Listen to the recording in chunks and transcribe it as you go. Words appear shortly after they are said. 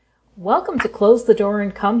Welcome to Close the Door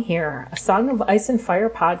and Come Here, a Song of Ice and Fire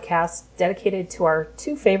podcast dedicated to our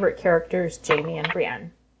two favorite characters, Jaime and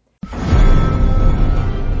Brienne. There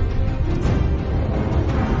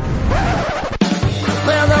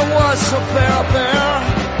was a bear,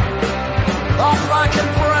 all black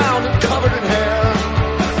and brown and covered in hair.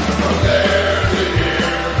 From there to here,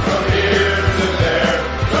 from here to there,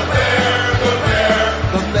 the bear,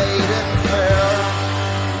 the maiden fair.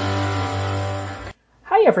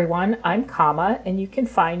 Hi everyone, I'm Kama, and you can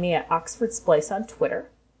find me at Oxford Splice on Twitter.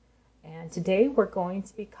 And today we're going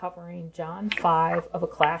to be covering Jon 5 of A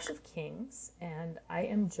Clash of Kings, and I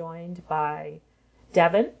am joined by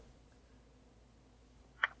Devin.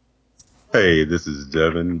 Hey, this is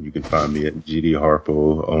Devin. You can find me at GD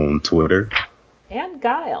Harpo on Twitter. And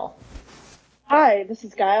Guile. Hi, this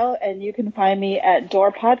is Guile, and you can find me at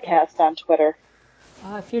Door Podcast on Twitter.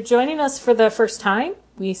 If you're joining us for the first time,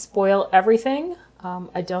 we spoil everything.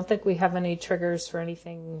 I don't think we have any triggers for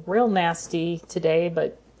anything real nasty today,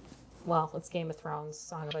 but, well, it's Game of Thrones,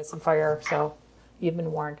 Song of Ice and Fire, so you've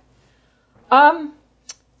been warned.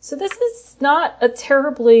 So this is not a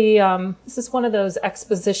terribly, this is one of those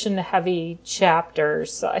exposition-heavy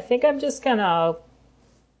chapters, so I think I'm just going to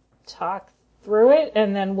talk through it,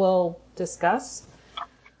 and then we'll discuss.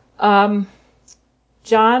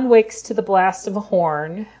 Jon wakes to the blast of a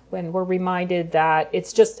horn when we're reminded that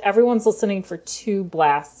it's just everyone's listening for two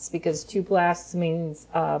blasts, because two blasts means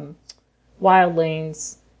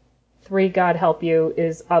wildlings. 3, God help you,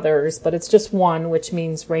 is others, but it's just one, which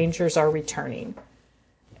means rangers are returning.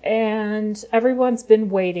 And everyone's been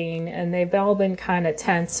waiting, and they've all been kind of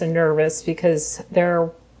tense and nervous because they're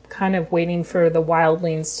kind of waiting for the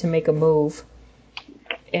wildlings to make a move.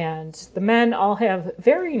 And the men all have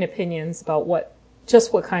varying opinions about what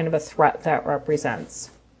kind of a threat that represents.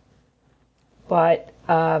 But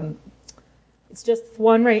it's just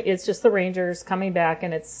it's just the Rangers coming back,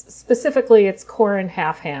 and it's Qhorin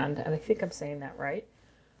Halfhand, and I think I'm saying that right.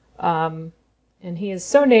 And he is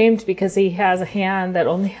so named because he has a hand that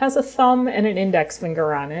only has a thumb and an index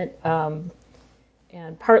finger on it,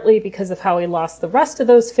 and partly because of how he lost the rest of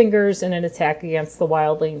those fingers in an attack against the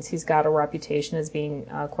wildlings, he's got a reputation as being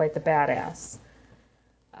quite the badass.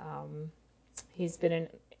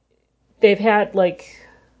 They've had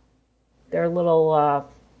their little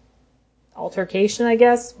altercation, I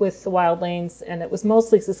guess, with the wildlings, and it was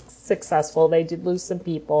mostly successful. They did lose some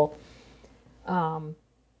people.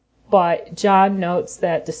 But Jon notes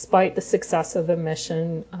that despite the success of the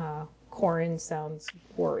mission, Qhorin sounds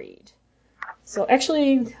worried. So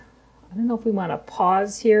actually, I don't know if we want to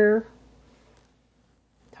pause here,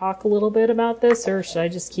 talk a little bit about this, or should I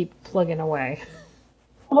just keep plugging away?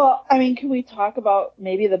 Well, I mean, can we talk about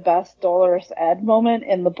maybe the best Dolorous Edd moment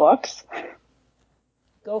in the books?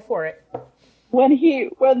 Go for it.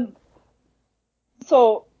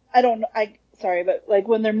 Sorry, but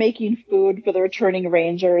when they're making food for the returning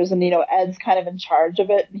Rangers, and Ed's kind of in charge of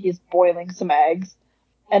it, and he's boiling some eggs,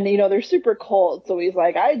 and they're super cold, so he's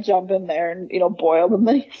like, I jump in there and boil them.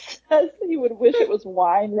 Then he says he would wish it was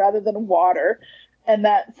wine rather than water, and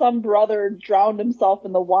that some brother drowned himself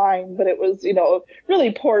in the wine, but it was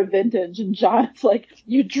really poor vintage. And Jon's like,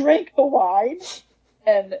 you drank the wine?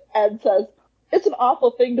 And Ed says, it's an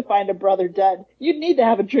awful thing to find a brother dead. You'd need to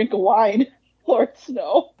have a drink of wine, Lord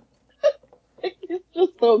Snow. He's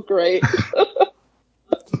just so great.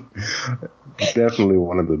 Definitely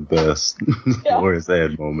one of the best Dolorous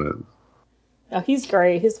Edd moments. Oh, he's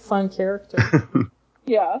great. He's a fun character.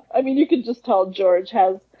 Yeah, I mean, you can just tell George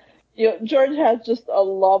has just a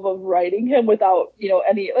love of writing him without,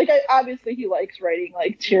 any, obviously he likes writing,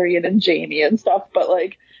 Tyrion and Jaime and stuff, but,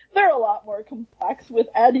 they're a lot more complex. With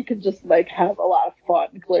Ed, he can just, have a lot of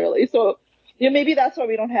fun, clearly. So, maybe that's why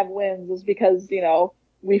we don't have wins, is because,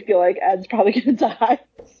 we feel like Ed's probably going to die.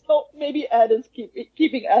 So maybe Ed is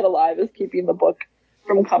keeping Ed alive is keeping the book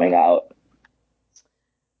from coming out.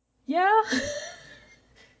 Yeah.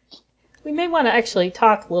 We may want to actually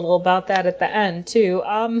talk a little about that at the end, too.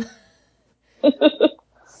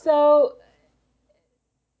 So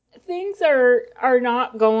things are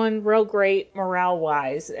not going real great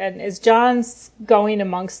morale-wise. And as Jon's going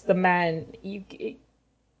amongst the men,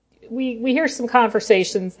 we hear some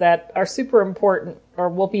conversations that are super important or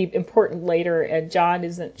will be important later, and Jon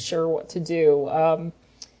isn't sure what to do.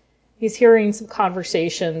 He's hearing some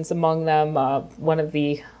conversations among them. One of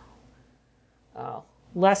the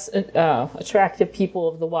less attractive people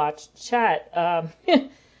of the Watch chat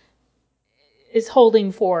is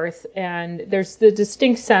holding forth, and there's the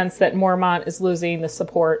distinct sense that Mormont is losing the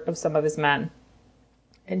support of some of his men.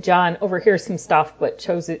 And Jon overhears some stuff, but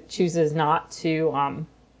chooses not to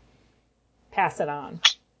pass it on.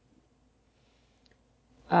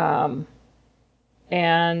 And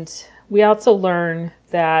we also learn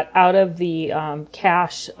that out of the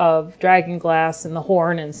cache of dragonglass and the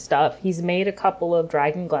horn and stuff, he's made a couple of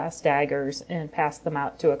dragonglass daggers and passed them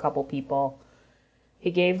out to a couple people.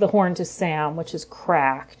 He gave the horn to Sam, which is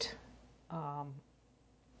cracked.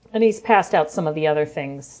 And he's passed out some of the other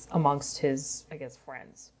things amongst his, I guess,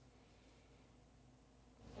 friends.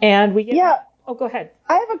 And we get... Yeah. Oh, go ahead.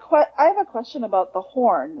 I have a question about the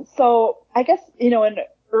horn. So I guess, in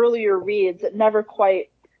earlier reads, it never quite,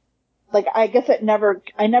 I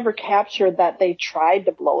never captured that they tried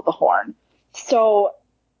to blow the horn. So,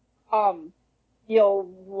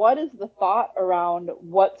 what is the thought around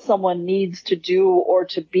what someone needs to do or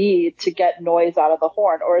to be to get noise out of the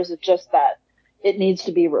horn? Or is it just that it needs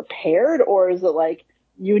to be repaired? Or is it like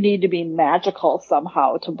you need to be magical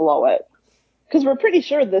somehow to blow it? Because we're pretty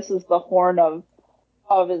sure this is the horn is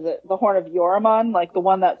it the horn of Yoramon, like the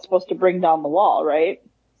one that's supposed to bring down the wall, right?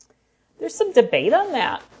 There's some debate on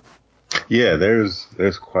that. Yeah, there's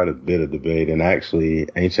quite a bit of debate, and actually,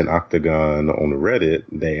 Ancient Octagon on Reddit,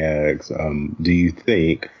 they asked, do you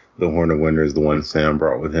think the Horn of Winter is the one Sam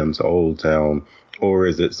brought with him to Old Town, or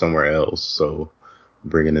is it somewhere else? So,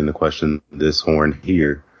 bringing in the question, this horn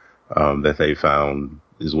here that they found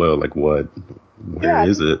as well, like where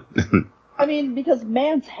is it? I mean, because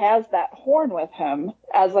Mance has that horn with him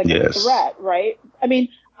as like a threat, right? I mean,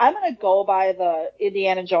 I'm going to go by the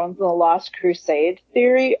Indiana Jones and the Lost Crusade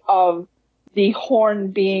theory of the horn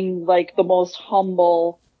being like the most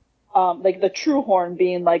humble, like the true horn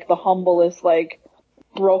being like the humblest, like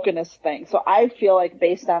brokenest thing. So I feel like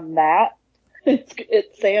based on that,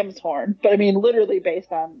 it's Sam's horn. But I mean, literally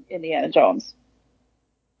based on Indiana Jones.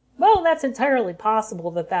 Well, that's entirely possible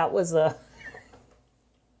that was a...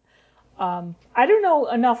 I don't know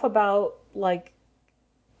enough about, like,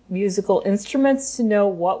 musical instruments to know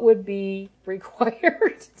what would be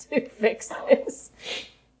required to fix this.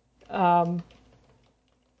 Well,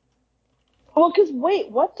 because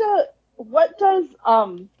wait, what does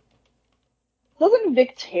doesn't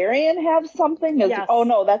Victarion have something? Yes. Oh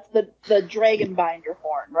no, that's the Dragonbinder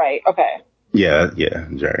horn, right? Okay. Yeah,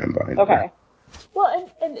 Dragonbinder. Okay.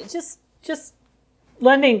 Well, and just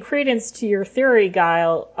lending credence to your theory,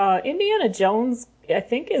 Guile, Indiana Jones, I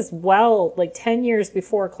think, is like 10 years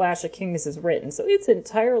before Clash of Kings is written, so it's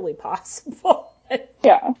entirely possible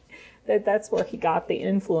that's where he got the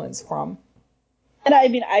influence from. And I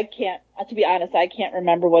mean, to be honest, I can't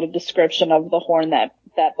remember what a description of the horn that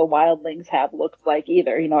the wildlings have looks like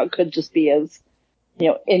either. It could just be as,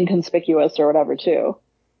 inconspicuous or whatever too.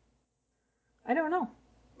 I don't know.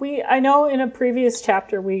 I know in a previous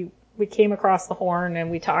chapter we came across the horn and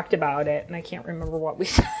we talked about it, and I can't remember what we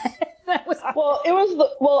said.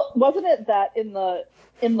 Wasn't it that in the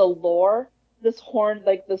lore, this horn,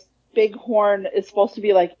 like this big horn, is supposed to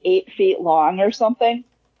be like 8 feet long or something?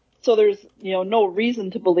 So there's no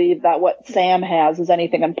reason to believe that what Sam has is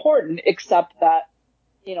anything important, except that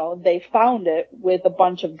they found it with a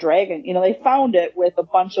bunch of dragon. They found it with a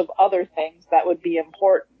bunch of other things that would be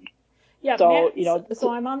important. Yeah. So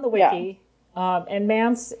so I'm on the wiki. Yeah. And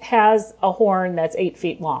Mance has a horn that's 8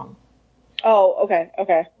 feet long. Oh,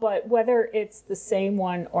 okay. But whether it's the same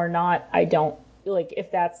one or not, I don't, like,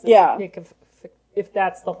 if that's if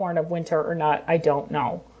that's the Horn of Winter or not, I don't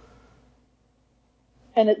know.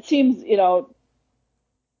 And it seems,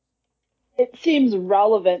 it seems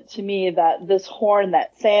relevant to me that this horn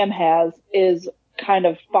that Sam has is kind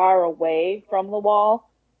of far away from the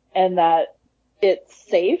wall, and that it's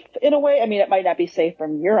safe in a way. I mean, it might not be safe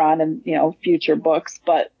from Euron and, future books,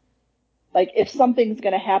 but like if something's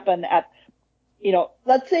going to happen at,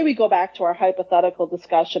 let's say we go back to our hypothetical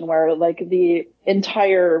discussion where like the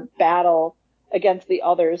entire battle against the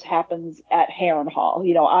others happens at Harrenhal,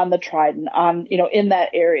 on the Trident, in that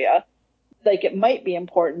area. Like it might be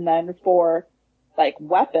important then for like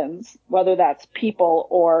weapons, whether that's people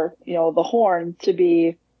or, the horn, to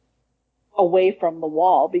be away from the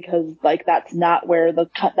wall, because like that's not where the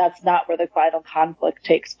final conflict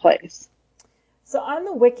takes place. So on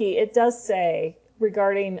the wiki, it does say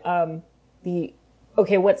regarding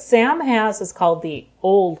what Sam has is called the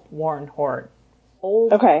Old War Horn.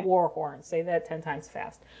 War Horn. Say that 10 times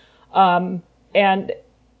fast. And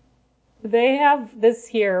they have this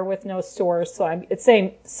here with no source, so it's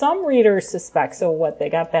saying some readers suspect, so what, they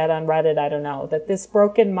got that on Reddit, I don't know, that this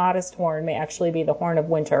broken modest horn may actually be the Horn of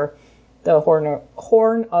Winter, the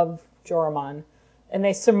horn of Joramun, and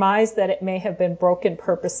they surmise that it may have been broken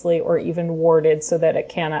purposely or even warded so that it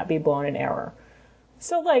cannot be blown in error.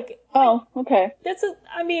 So, like... Oh, okay.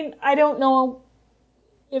 I mean, I don't know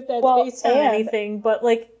if that's based on anything, but,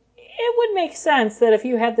 like, it would make sense that if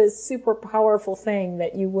you had this super powerful thing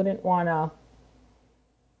that you wouldn't want to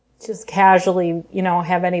just casually,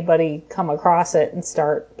 have anybody come across it and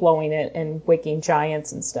start blowing it and waking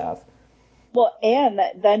giants and stuff. Well, and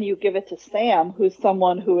then you give it to Sam, who's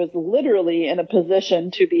someone who is literally in a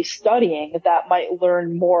position to be studying that might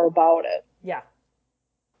learn more about it. Yeah.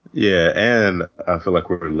 Yeah, and I feel like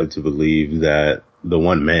we're led to believe that the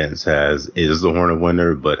one Mance has is the Horn of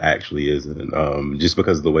Winter, but actually isn't. Just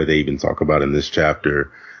because of the way they even talk about in this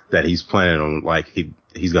chapter that he's planning on, like,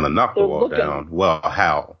 he's gonna knock the wall down. Well,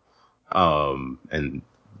 how? And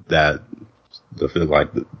that I feel like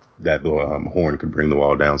that the horn could bring the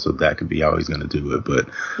wall down, so that could be how he's gonna do it. But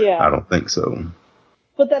I don't think so.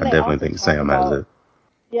 But then I definitely think Sam has it.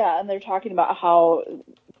 Yeah, and they're talking about how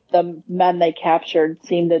the men they captured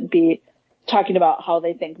seem to be talking about how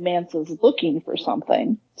they think Mance is looking for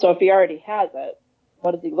something. So if he already has it,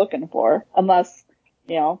 what is he looking for? Unless,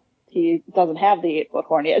 he doesn't have the 8-foot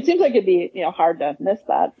horn yet. It seems like it'd be, hard to miss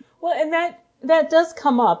that. Well, and that does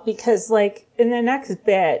come up because, like, in the next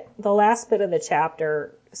bit, the last bit of the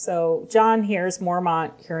chapter, so John hears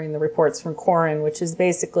Mormont hearing the reports from Corran, which is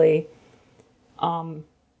basically the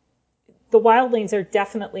wildlings are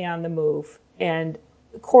definitely on the move, and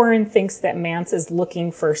Corran thinks that Mance is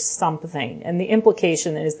looking for something, and the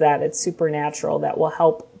implication is that it's supernatural that will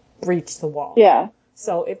help breach the wall. Yeah.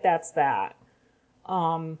 So if that's that.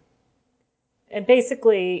 And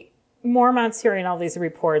basically, Mormont's hearing all these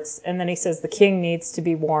reports, and then he says the king needs to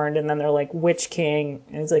be warned, and then they're like, which king?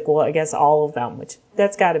 And he's like, well, I guess all of them, which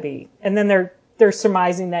that's got to be. And then they're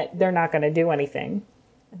surmising that they're not going to do anything.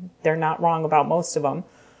 They're not wrong about most of them.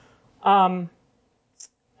 And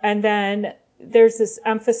then there's this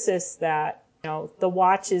emphasis that, the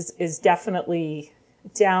watch is definitely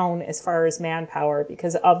down as far as manpower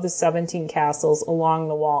because of the 17 castles along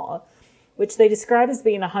the wall, which they describe as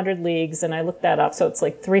being 100 leagues, and I looked that up, so it's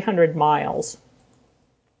like 300 miles.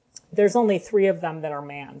 There's only 3 of them that are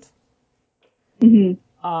manned.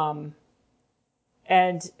 Mm-hmm.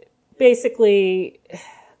 And basically,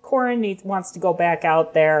 Corran wants to go back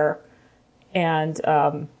out there, and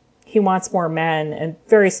he wants more men, and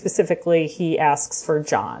very specifically, he asks for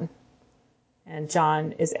John. And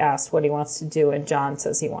John is asked what he wants to do, and John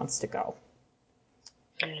says he wants to go.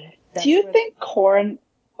 Do you think Corran...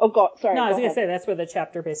 Oh, sorry. No, I was going to say that's where the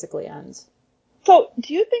chapter basically ends. So,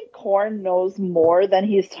 do you think Corran knows more than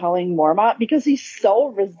he's telling Mormont? Because he's so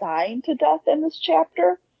resigned to death in this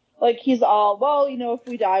chapter. Like, he's all, well, if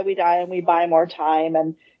we die, and we buy more time,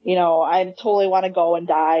 and, I totally want to go and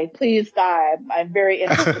die. Please die. I'm very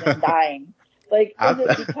interested in dying. Like, is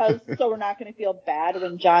it because so we're not going to feel bad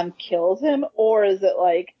when John kills him? Or is it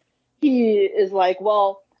like, he is like,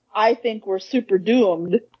 well, I think we're super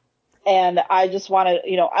doomed. And I just want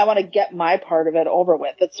to, I want to get my part of it over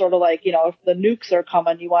with. It's sort of like, if the nukes are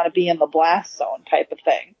coming, you want to be in the blast zone type of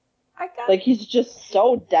thing. Like, he's just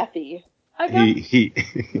so deathy. He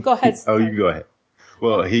Go ahead. Oh, you go ahead.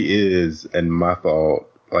 Well, he is, and my thought,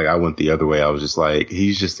 like, I went the other way. I was just like,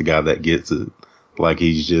 he's just the guy that gets it. Like,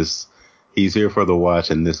 he's here for the watch,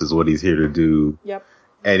 and this is what he's here to do. Yep.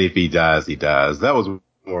 And if he dies, he dies. That was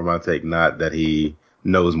more my take, not that he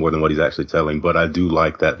knows more than what he's actually telling, but I do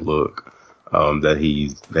like that look, that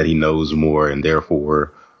he knows more, and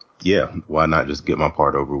therefore, yeah, why not just get my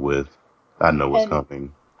part over with? I know what's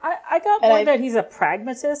coming. I got more that he's a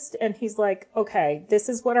pragmatist, and he's like, okay, this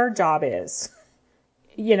is what our job is.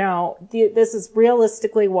 This is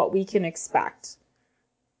realistically what we can expect,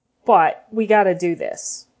 but we got to do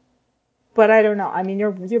this. But I don't know. I mean,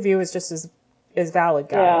 your view is just as valid,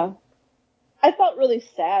 guy. Yeah. I felt really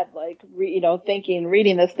sad, like,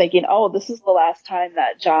 reading this, thinking, oh, this is the last time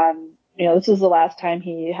that John, this is the last time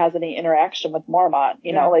he has any interaction with Mormont,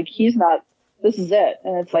 like, he's not, this is it.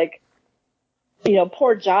 And it's like,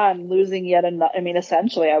 poor John losing yet another,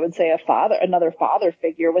 essentially, I would say another father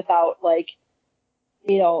figure without, like,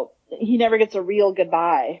 he never gets a real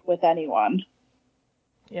goodbye with anyone.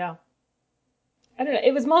 Yeah. I don't know.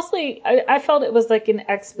 It was mostly, I felt it was like an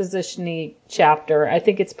exposition-y chapter. I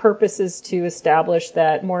think its purpose is to establish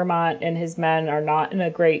that Mormont and his men are not in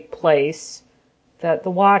a great place, that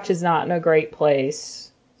the Watch is not in a great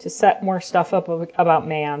place, to set more stuff up about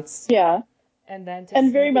Mance. Yeah. And then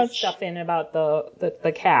to very much stuff in about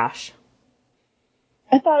the cache.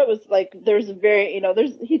 I thought it was like, there's a very,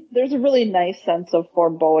 there's a really nice sense of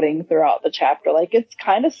foreboding throughout the chapter. Like, it's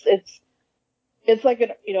kind of, it's like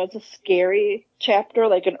it's a scary chapter,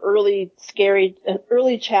 like an early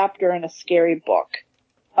chapter in a scary book.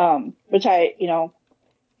 Which I,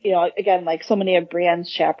 again, like so many of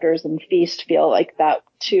Brienne's chapters in Feast feel like that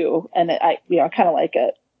too. And I kind of like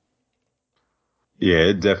it. Yeah,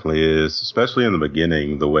 it definitely is, especially in the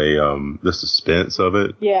beginning, the way the suspense of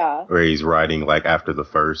it, Yeah. where he's riding like after the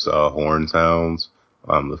first horn sounds,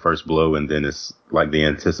 the first blow, and then it's like the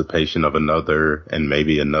anticipation of another and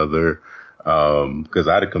maybe another. Because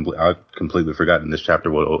I completely forgotten this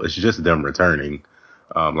chapter. Well, it's just them returning.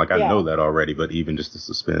 Like I know that already, but even just the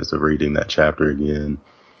suspense of reading that chapter again,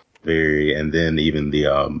 and then even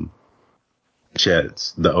the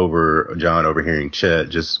John overhearing Chet,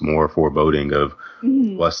 just more foreboding of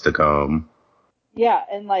what's to come. Yeah,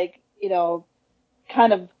 and like,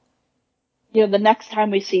 kind of, the next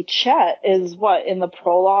time we see Chet is in the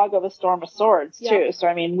prologue of A Storm of Swords too. So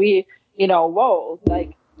I mean, we, whoa,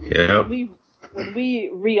 like, when we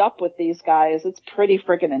re-up with these guys, it's pretty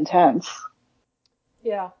freaking intense.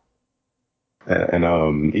 Yeah.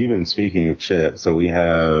 And even speaking of Chet, so we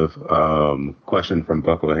have question from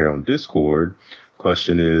Buckle here on Discord.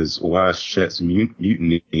 Question is, why is Chet's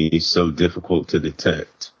mutiny so difficult to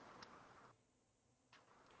detect?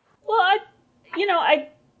 Well, I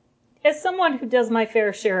as someone who does my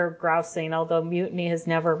fair share of grousing, although mutiny has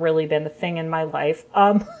never really been a thing in my life,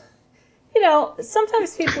 sometimes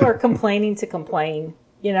people are complaining to complain,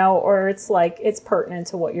 or it's like it's pertinent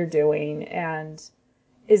to what you're doing, and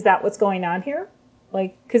is that what's going on here?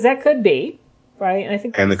 Like, because that could be, right? And I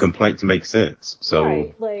think the complaints make sense, so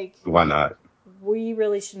right, like, why not? We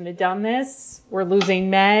really shouldn't have done this. We're losing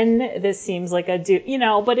men. This seems like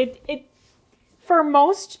but it for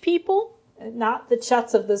most people, not the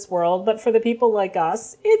Chets of this world, but for the people like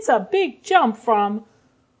us, it's a big jump from,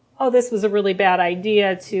 oh, this was a really bad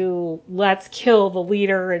idea, to let's kill the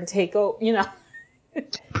leader and take over,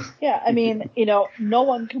 Yeah, I mean, no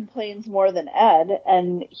one complains more than Ed,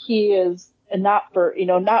 and he is not for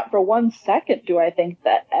 1 second do I think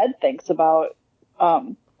that Ed thinks about a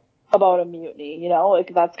mutiny,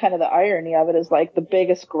 like that's kind of the irony of it, is like the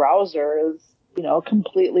biggest grouser is,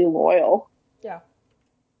 completely loyal. Yeah.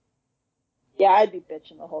 Yeah, I'd be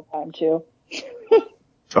bitching the whole time too.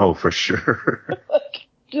 Oh, for sure.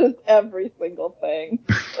 Just every single thing.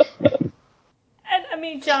 And I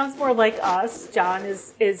mean, John's more like us. John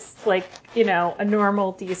is like, a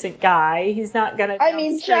normal, decent guy. He's not gonna. I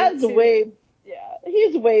mean, John's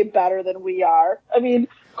he's way better than we are. I mean,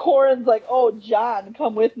 Corin's like, oh, John,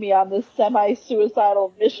 come with me on this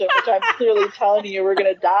semi-suicidal mission, which I'm clearly telling you we're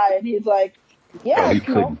gonna die. And he's like, yeah, he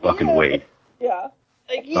couldn't fucking wait. Yeah.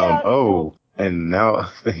 Like, and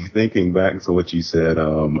now thinking back to what you said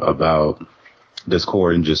about does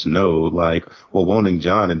Corin just know, like, well, wanting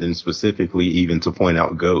John, and then specifically even to point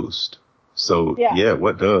out Ghost. So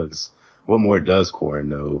what more does Corin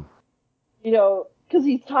know? Because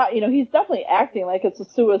he's he's definitely acting like it's a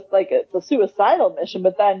suicidal mission,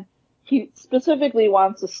 but then he specifically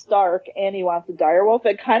wants a Stark and he wants a Direwolf.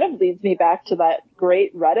 It kind of leads me back to that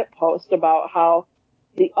great Reddit post about how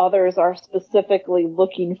the others are specifically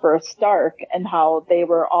looking for a Stark, and how they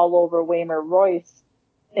were all over Waymar Royce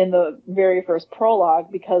in the very first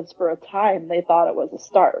prologue because for a time they thought it was a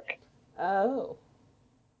Stark. Oh,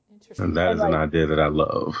 interesting. And that is an idea that I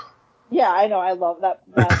love. Yeah, I know. I love that.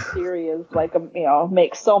 That theory is like,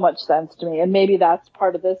 makes so much sense to me. And maybe that's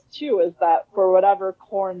part of this too, is that for whatever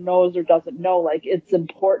Korn knows or doesn't know, like, it's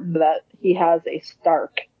important that he has a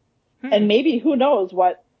Stark. And maybe who knows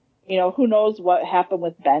what happened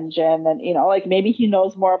with Benjen, and, like, maybe he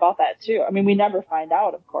knows more about that too. I mean, we never find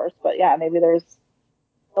out, of course, but yeah, maybe there's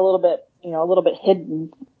a little bit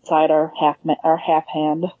hidden inside our half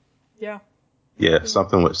hand. Yeah. Yeah,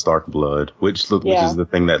 something with Stark blood, which is the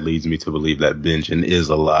thing that leads me to believe that Benjen is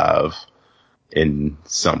alive in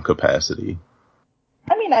some capacity.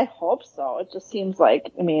 I mean, I hope so. It just seems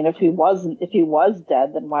like, I mean, if he was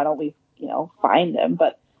dead, then why don't we, find him?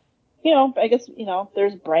 But, I guess,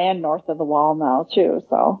 there's Bran north of the wall now too,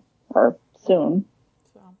 or soon.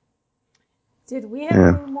 Did we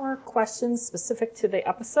have any more questions specific to the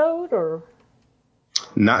episode, or?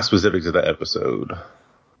 Not specific to the episode.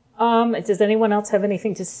 Does anyone else have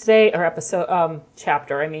anything to say, or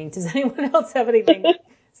chapter? I mean, does anyone else have anything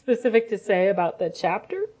specific to say about the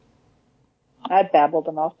chapter? I babbled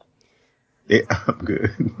enough. Yeah, I'm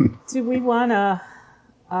good. Do we want to?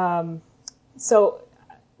 So,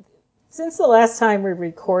 since the last time we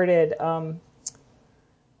recorded,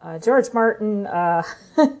 George Martin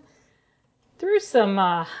threw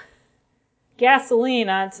some gasoline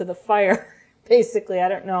onto the fire. Basically, I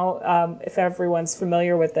don't know if everyone's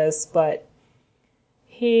familiar with this, but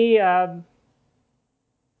he's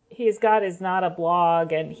got his Not a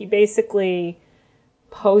blog, and he basically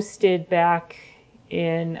posted back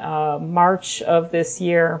in March of this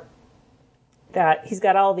year that he's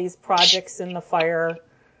got all these projects in the fire,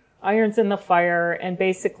 irons in the fire, and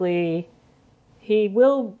basically He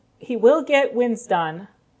will get wins done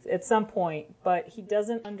at some point, but he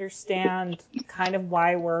doesn't understand kind of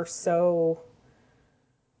why we're so...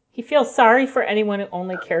 He feels sorry for anyone who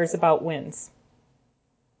only cares about wins.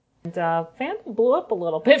 And fandom blew up a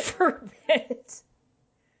little bit for a bit.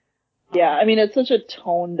 Yeah, I mean, it's such a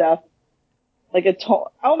tone deaf, like a tone.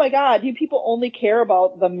 Oh my God, you people only care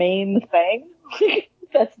about the main thing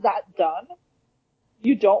that's not done.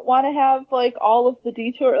 You don't want to have like all of the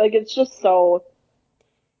detour. Like it's just so.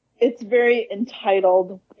 It's very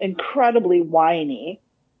entitled, incredibly whiny,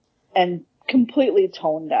 and completely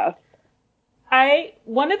tone deaf.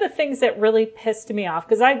 One of the things that really pissed me off,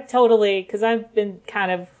 because I've been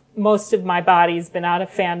kind of, most of my body's been out of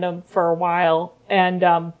fandom for a while,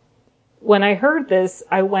 and when I heard this,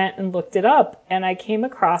 I went and looked it up, and I came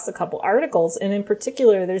across a couple articles, and in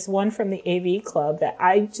particular, there's one from the AV Club that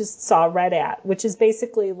I just saw read at, which is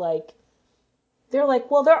basically like, they're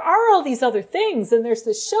like, well, there are all these other things, and there's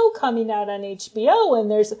this show coming out on HBO,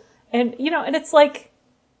 and it's like,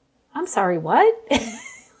 I'm sorry, what?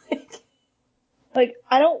 Like,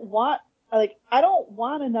 I don't want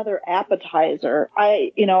another appetizer.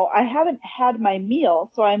 I haven't had my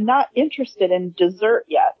meal, so I'm not interested in dessert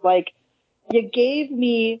yet. Like, you gave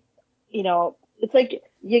me, it's like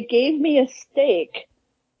you gave me a steak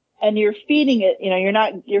and you're feeding it,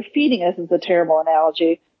 you're feeding us is a terrible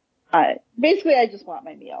analogy. Basically, I just want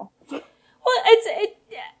my meal. Well,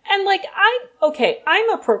 I'm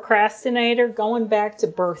a procrastinator going back to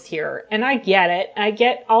birth here, and I get it. I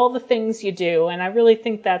get all the things you do, and I really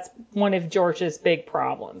think that's one of George's big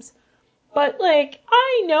problems. But, like,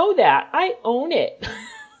 I know that. I own it.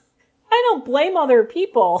 I don't blame other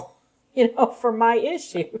people, for my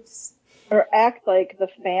issues. Or act like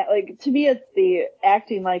to me, it's the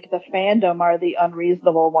acting like the fandom are the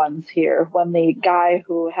unreasonable ones here, when the guy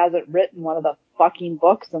who hasn't written one of the fucking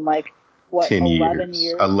books in, 10 11 years.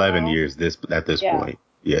 years 11 now? years at this point.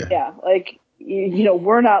 Yeah. Yeah,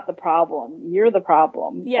 we're not the problem. You're the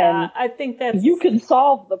problem. Yeah, and I think that's... you can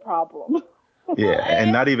solve the problem. Yeah,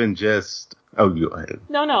 and not even just... Oh, go ahead.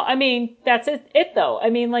 No, I mean, that's it though. I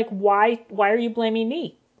mean, like, why are you blaming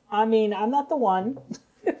me? I mean, I'm not the one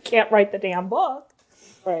who can't write the damn book.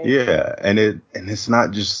 Right. Yeah, and it's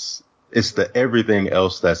not just... It's the everything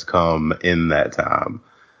else that's come in that time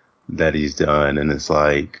that he's done, and it's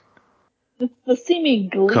like... It's the seeming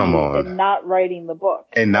glee Come on. in not writing the book.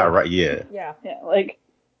 And not right, yeah. Yeah. Yeah,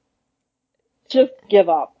 just give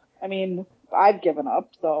up. I mean, I've given up,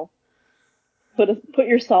 so put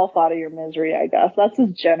yourself out of your misery, I guess. That's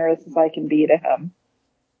as generous as I can be to him.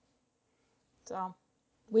 So,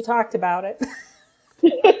 we talked about it.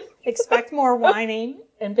 Expect more whining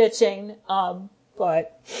and bitching,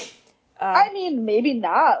 but... I mean, maybe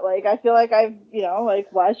not. I feel like I've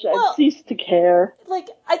ceased to care.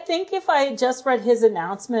 I think if I had just read his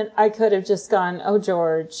announcement, I could have just gone, oh,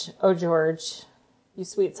 George, you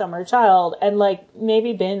sweet summer child, and,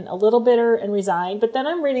 maybe been a little bitter and resigned. But then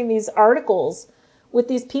I'm reading these articles with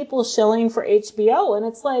these people shilling for HBO, and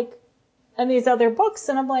it's and these other books,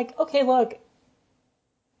 and I'm like, okay, look,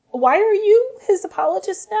 why are you his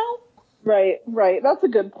apologist now? Right. That's a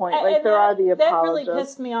good point. There are the apologists. That really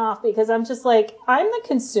pissed me off, because I'm just I'm the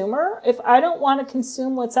consumer. If I don't want to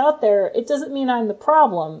consume what's out there, it doesn't mean I'm the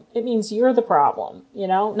problem. It means you're the problem,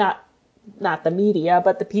 not the media,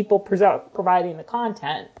 but the people providing the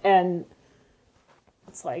content. And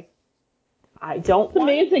it's I don't It's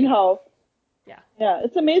amazing how... Yeah. Yeah,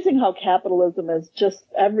 it's amazing how capitalism is just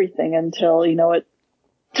everything until,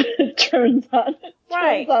 it turns on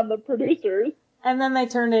the producers. And then they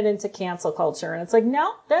turn it into cancel culture. And it's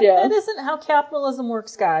no, that isn't how capitalism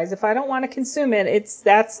works, guys. If I don't want to consume it,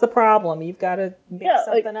 that's the problem. You've got to make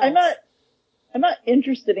something else. I'm not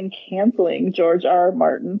interested in canceling George R. R.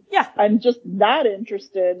 Martin. Yeah. I'm just not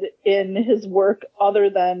interested in his work other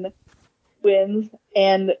than Wins.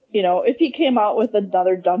 And, if he came out with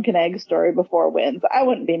another Dunk and Egg story before Wins, I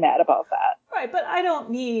wouldn't be mad about that. Right, but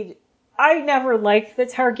I never liked the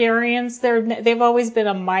Targaryens. They've always been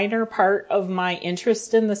a minor part of my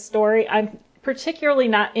interest in the story. I'm particularly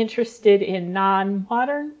not interested in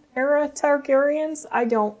non-modern era Targaryens. I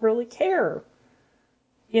don't really care,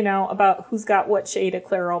 about who's got what shade of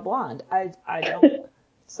Clairol blonde. I don't.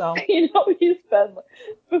 So he's been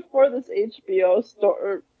before this HBO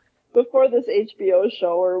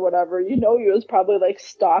show or whatever, he was probably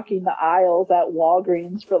stalking the aisles at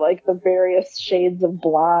Walgreens for the various shades of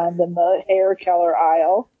blonde and the hair color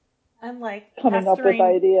aisle. And coming up with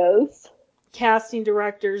ideas. Casting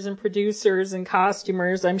directors and producers and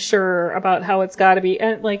costumers, I'm sure, about how it's got to be.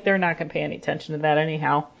 And they're not going to pay any attention to that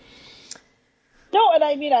anyhow. No, and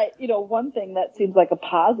I mean, one thing that seems like a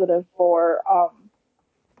positive for,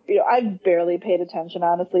 I've barely paid attention,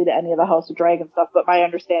 honestly, to any of the House of Dragon stuff, but my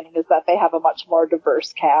understanding is that they have a much more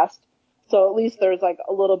diverse cast. So at least there's like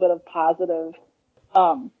a little bit of positive,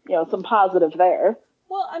 some positive there.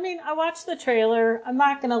 Well, I mean, I watched the trailer. I'm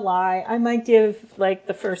not going to lie. I might give, like,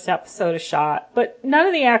 the first episode a shot. But none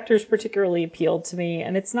of the actors particularly appealed to me.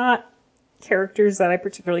 And it's not characters that I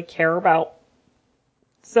particularly care about.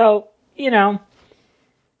 So, I'm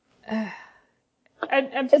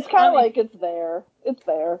it's kind of like it's there. It's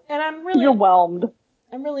there. And you're whelmed.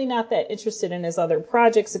 I'm really not that interested in his other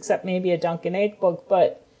projects, except maybe a Duncan Egg book.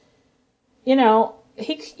 But,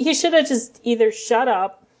 he should have just either shut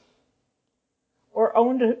up or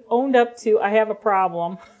owned up to I have a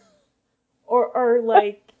problem, or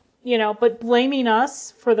like, but blaming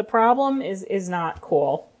us for the problem is not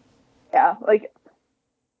cool. Yeah, like,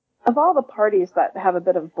 of all the parties that have a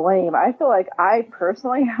bit of blame, I feel like I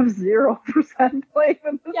personally have 0% blame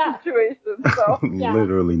in this situation. So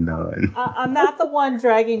literally none. I'm not the one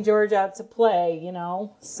dragging George out to play,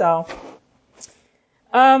 So,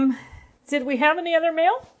 did we have any other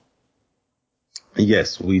mail?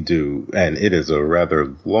 Yes, we do, and it is a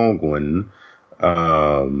rather long one.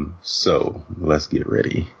 So let's get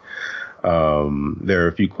ready. There are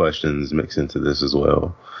a few questions mixed into this as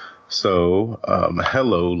well. So,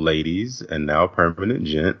 hello, ladies, and now permanent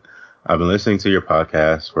gent. I've been listening to your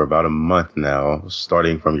podcast for about a month now,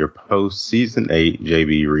 starting from your post-season 8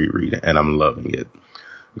 JB reread, and I'm loving it.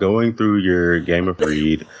 Going through your Game of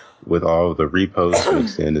Read with all of the reposts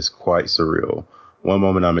mixed in is quite surreal. One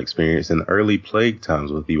moment I'm experiencing early plague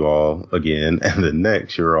times with you all again, and the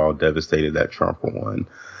next you're all devastated that Trump won.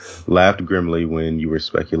 Laughed grimly when you were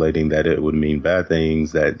speculating that it would mean bad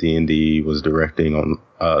things that D&D was directing on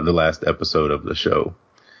the last episode of the show.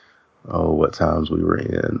 Oh, what times we were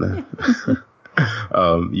in.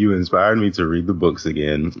 You inspired me to read the books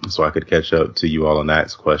again so I could catch up to you all and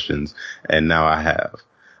ask questions, and now I have.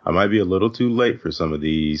 I might be a little too late for some of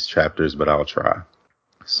these chapters, but I'll try.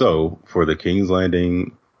 So, for the King's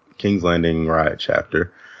Landing riot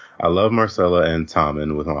chapter, I love Marcella and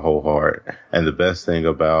Tommen with my whole heart. And the best thing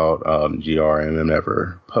about GRMM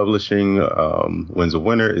ever publishing Winds of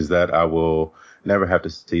Winter is that I will never have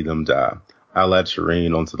to see them die. I'll add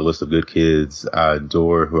Shireen onto the list of good kids I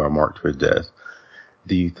adore who are marked for death.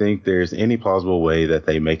 Do you think there's any plausible way that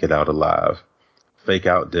they make it out alive? Fake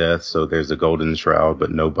out death so there's a golden shroud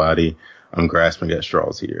but no body? I'm grasping at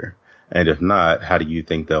straws here. And if not, how do you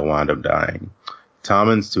think they'll wind up dying?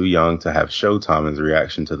 Tommen's too young to have show Tommen's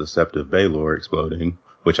reaction to the Sept of Baelor exploding,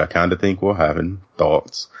 which I kind of think will happen.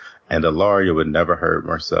 Thoughts. And Ilaria would never hurt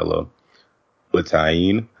Marcella. With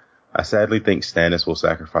Tyene, I sadly think Stannis will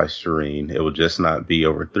sacrifice Shireen. It will just not be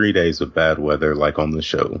over 3 days of bad weather like on the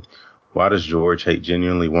show. Why does George hate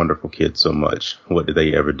genuinely wonderful kids so much? What did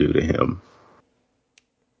they ever do to him?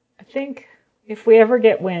 I think if we ever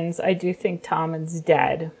get Winds, I do think Tommen's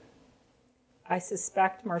dead. I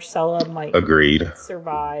suspect Marcella might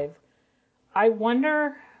survive. I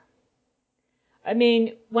wonder, I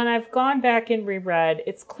mean, when I've gone back and reread,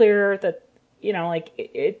 it's clear that,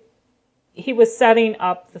 he was setting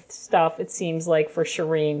up the stuff, it seems like, for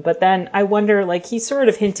Shireen. But then I wonder, he sort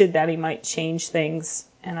of hinted that he might change things.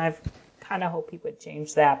 And I've kind of hoped he would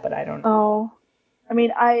change that, but I don't know. Oh,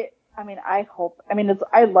 I hope.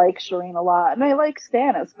 I like Shireen a lot, and I like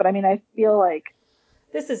Stannis, but I feel like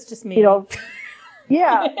this is just me.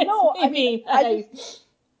 Yeah, no, I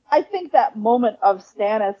think that moment of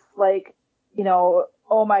Stannis,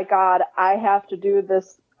 oh my God, I have to do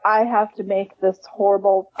this. I have to make this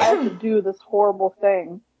horrible. I have to do this horrible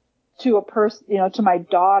thing to a person, to my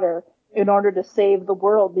daughter, in order to save the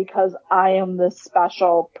world because I am this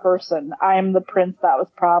special person. I am the prince that was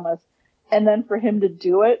promised, and then for him to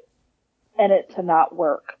do it and it to not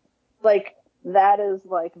work, that is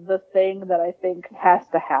the thing that I think has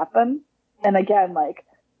to happen. And again,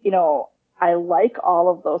 I like all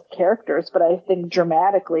of those characters, but I think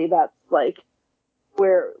dramatically that's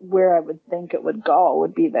where I would think it would go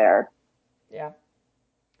would be there. Yeah.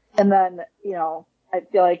 And then, I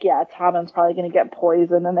feel like, Tommen's probably going to get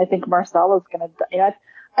poisoned, and I think Marcella's going to die.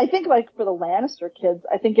 I think for the Lannister kids,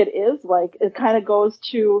 I think it is it kind of goes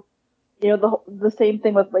to, the same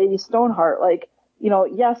thing with Lady Stoneheart.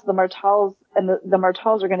 Yes, the Martells and the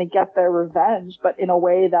Martells are going to get their revenge, but in a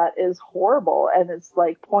way that is horrible. And it's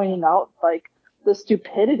pointing out the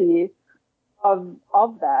stupidity of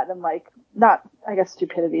that. And not, I guess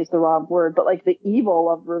stupidity is the wrong word, but the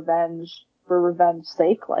evil of revenge for revenge's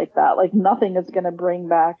sake like that. Nothing is going to bring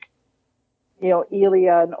back,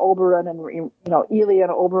 Elia and Oberyn and, Elia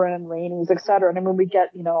and Oberyn and Rhaenys, etc. And I mean, we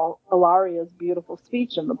get, Ilaria's beautiful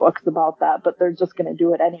speech in the books about that, but they're just going to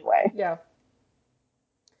do it anyway. Yeah.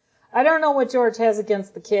 I don't know what George has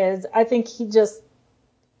against the kids. I think he just,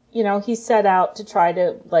 he set out to try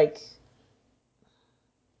to,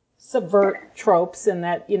 subvert tropes and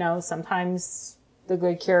that, sometimes the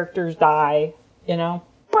good characters die,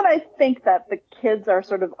 But I think that the kids are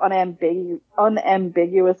sort of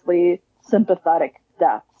unambiguously sympathetic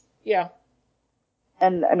deaths. Yeah.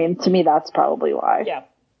 And, I mean, to me, that's probably why. Yeah.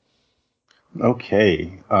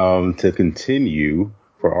 Okay. To continue,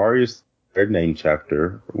 for Arya's third name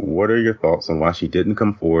chapter, what are your thoughts on why she didn't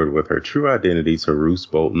come forward with her true identity to Roose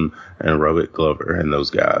Bolton and Robert Glover and those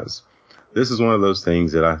guys? This is one of those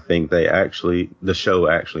things that I think the show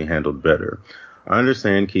actually handled better. I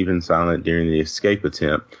understand keeping silent during the escape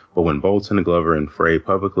attempt, but when Bolton, Glover, and Frey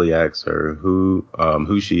publicly ask her who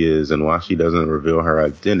she is and why she doesn't reveal her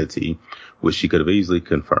identity, which she could easily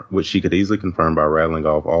confirm by rattling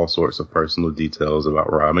off all sorts of personal details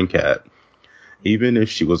about Robb and Cat. Even if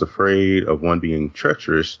she was afraid of one being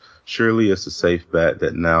treacherous, surely it's a safe bet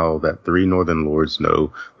that now that 3 Northern Lords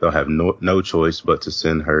know, they'll have no choice but to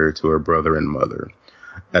send her to her brother and mother.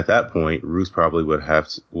 At that point, Roose probably would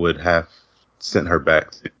have sent her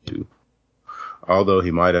back to. Although he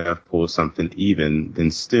might have pulled something even, then I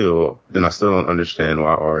still don't understand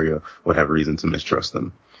why Arya would have reason to mistrust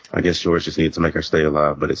them. I guess George just needed to make her stay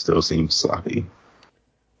alive, but it still seems sloppy.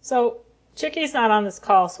 So, Chickie's not on this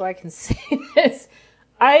call, so I can say this.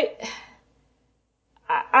 I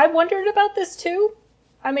wondered about this too.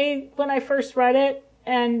 I mean, when I first read it,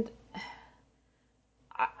 and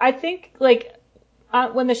I think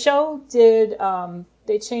when the show did,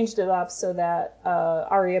 they changed it up so that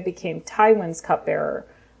Arya became Tywin's cupbearer.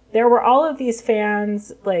 There were all of these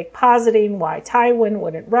fans positing why Tywin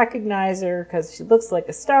wouldn't recognize her because she looks like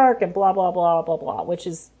a Stark and blah blah blah blah blah, which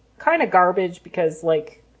is kind of garbage because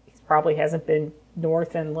probably hasn't been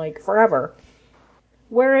north in forever.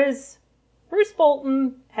 Whereas Roose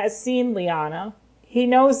Bolton has seen Lyanna. He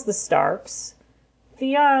knows the Starks.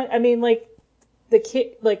 Theon, the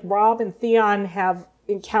kid, Robb and Theon have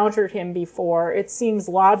encountered him before. It seems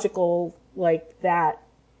logical that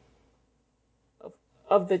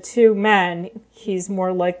of the two men, he's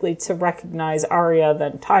more likely to recognize Arya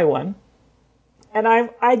than Tywin. And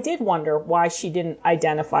I did wonder why she didn't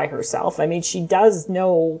identify herself. I mean, she does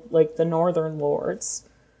know, the Northern Lords.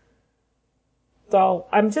 So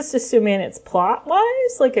I'm just assuming it's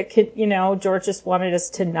plot-wise. George just wanted us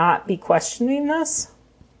to not be questioning this.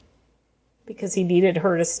 Because he needed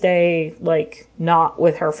her to stay, not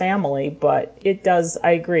with her family. But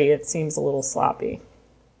I agree, it seems a little sloppy.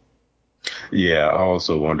 Yeah, I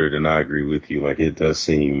also wondered, and I agree with you, it does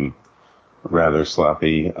seem rather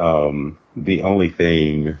sloppy. The only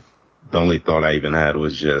thought I even had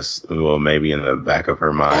was just, maybe in the back of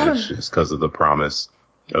her mind, it's just because of the promise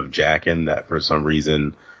of Jaqen that for some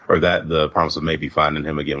reason, or that the promise of maybe finding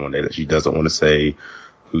him again one day, that she doesn't want to say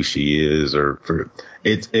who she is, or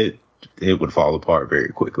it would fall apart very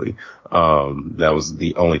quickly. That was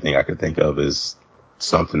the only thing I could think of is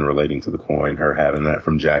something relating to the coin, her having that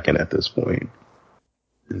from Jaqen at this point.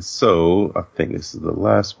 And so I think this is the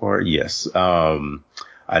last part. Yes.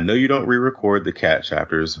 I know you don't re-record the Cat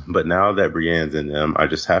chapters, but now that Brienne's in them, I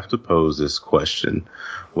just have to pose this question.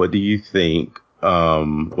 What do you think of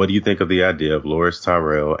the idea of Loras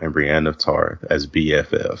Tyrell and Brienne of Tarth as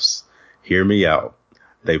BFFs? Hear me out.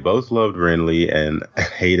 They both loved Renly and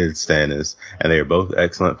hated Stannis, and they are both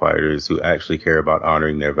excellent fighters who actually care about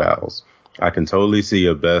honoring their vows. I can totally see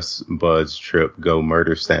a best buds trip go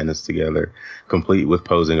murder Stannis together, complete with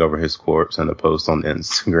posing over his corpse and a post on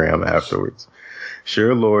Instagram afterwards.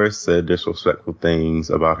 Sure, Loras said disrespectful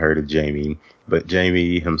things about her to Jaime, but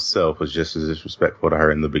Jaime himself was just as disrespectful to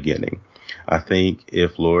her in the beginning. I think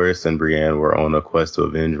if Loras and Brienne were on a quest to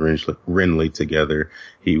avenge Renly together,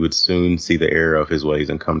 he would soon see the error of his ways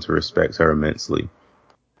and come to respect her immensely.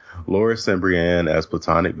 Loras and Brienne as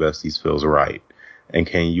platonic besties feels right. And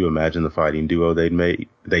can you imagine the fighting duo they'd make?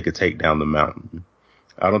 They could take down the mountain.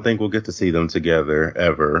 I don't think we'll get to see them together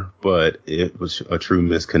ever, but it was a true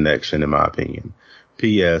misconnection in my opinion.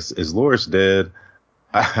 P.S. Is Loras dead?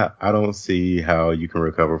 I don't see how you can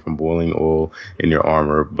recover from boiling oil in your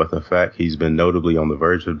armor, but the fact he's been notably on the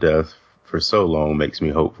verge of death for so long makes me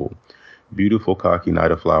hopeful. Beautiful, cocky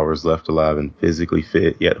Knight of Flowers left alive and physically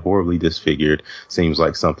fit, yet horribly disfigured, seems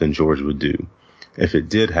like something George would do. If it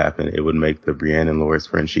did happen, it would make the Brienne and Loras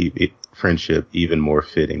friendship even more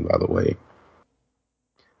fitting, by the way.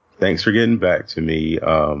 Thanks for getting back to me.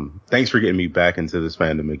 Thanks for getting me back into this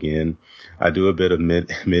fandom again. I do a bit of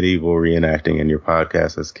medieval reenacting, and your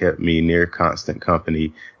podcast has kept me near constant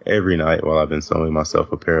company every night while I've been sewing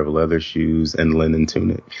myself a pair of leather shoes and linen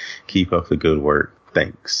tunic. Keep up the good work.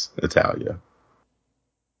 Thanks, Italia.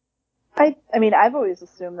 I mean, I've always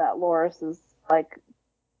assumed that Loras is, like,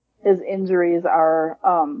 his injuries are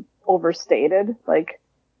overstated. Like,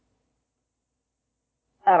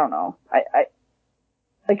 I don't know.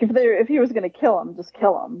 Like, if he was going to kill him, just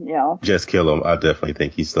kill him, you know? Just kill him. I definitely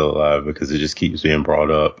think he's still alive because it just keeps being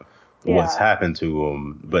brought up what's happened to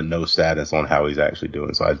him, but no status on how he's actually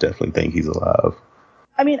doing. So I definitely think he's alive.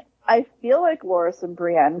 I mean, I feel like Loras and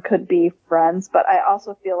Brienne could be friends, but I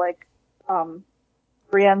also feel like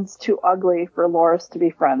Brienne's too ugly for Loras to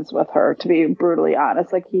be friends with her, to be brutally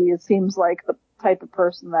honest. Like, he seems like the type of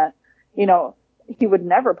person that, you know, he would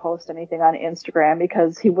never post anything on Instagram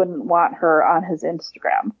because he wouldn't want her on his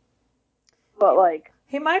Instagram. But, like...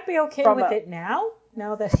 He might be okay with it now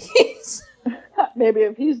that he's... Maybe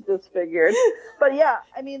if he's disfigured. But, yeah,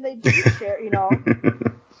 I mean, they do share, you know...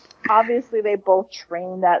 Obviously, they both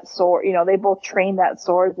train that sword, you know, they both train that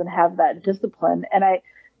swords and have that discipline. And I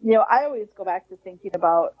always go back to thinking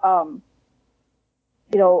about,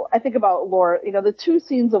 you know, I think about Loras, you know, the two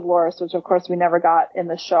scenes of Loras, which of course we never got in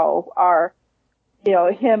the show, are, you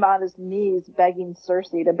know, him on his knees begging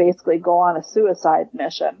Cersei to basically go on a suicide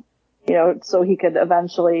mission, you know, so he could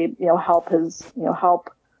eventually, you know, help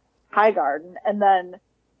Highgarden. And then,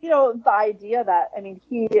 you know, the idea that, I mean,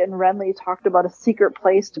 he and Renly talked about a secret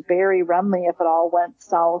place to bury Renly if it all went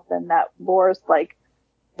south, and that Loras, like,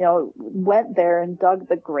 you know, went there and dug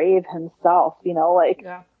the grave himself, you know, like,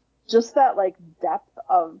 just that, like, depth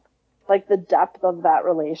of that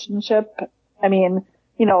relationship. I mean,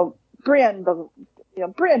 you know, Brienne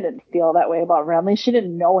didn't feel that way about Renly. She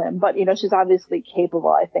didn't know him, but, you know, she's obviously capable,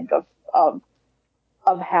 I think, of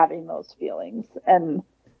having those feelings. And,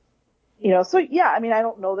 you know, so yeah, I mean, I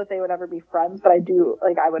don't know that they would ever be friends, but I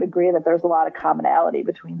would agree that there's a lot of commonality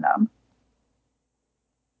between them.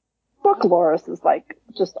 Buck Loras is, like,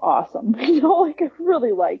 just awesome. You know, like, I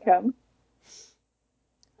really like him.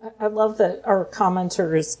 I love that our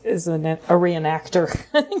commenter is a reenactor.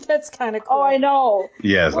 I think that's kind of cool. Oh, I know.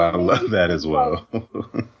 Yes, well, I love that as well.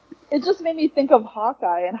 It just made me think of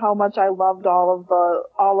Hawkeye and how much I loved all of the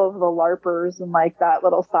LARPers and, like, that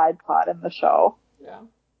little side plot in the show. Yeah.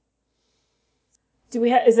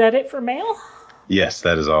 Is that it for mail? Yes,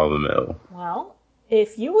 that is all the mail. Well,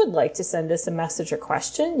 if you would like to send us a message or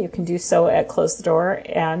question, you can do so at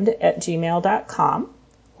closethedoorand@gmail.com,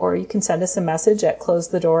 or you can send us a message at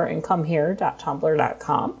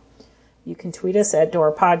closethedoorandcomehere.tumblr.com. You can tweet us at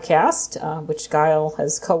Door Podcast, which Guile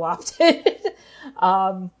has co-opted.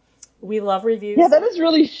 We love reviews. Yeah, that is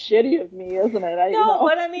really shitty of me, isn't it?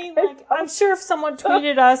 But I mean, like, I'm sure if someone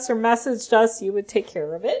tweeted us or messaged us, you would take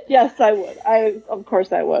care of it. Yes, I would. Of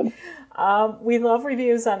course I would. We love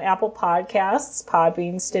reviews on Apple Podcasts,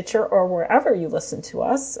 Podbean, Stitcher, or wherever you listen to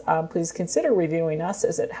us. Please consider reviewing us,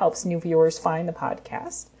 as it helps new viewers find the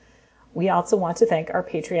podcast. We also want to thank our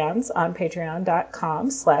Patreons on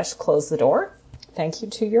patreon.com/closethedoor. Thank you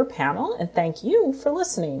to your panel, and thank you for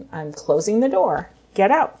listening. I'm closing the door. Get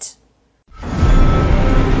out.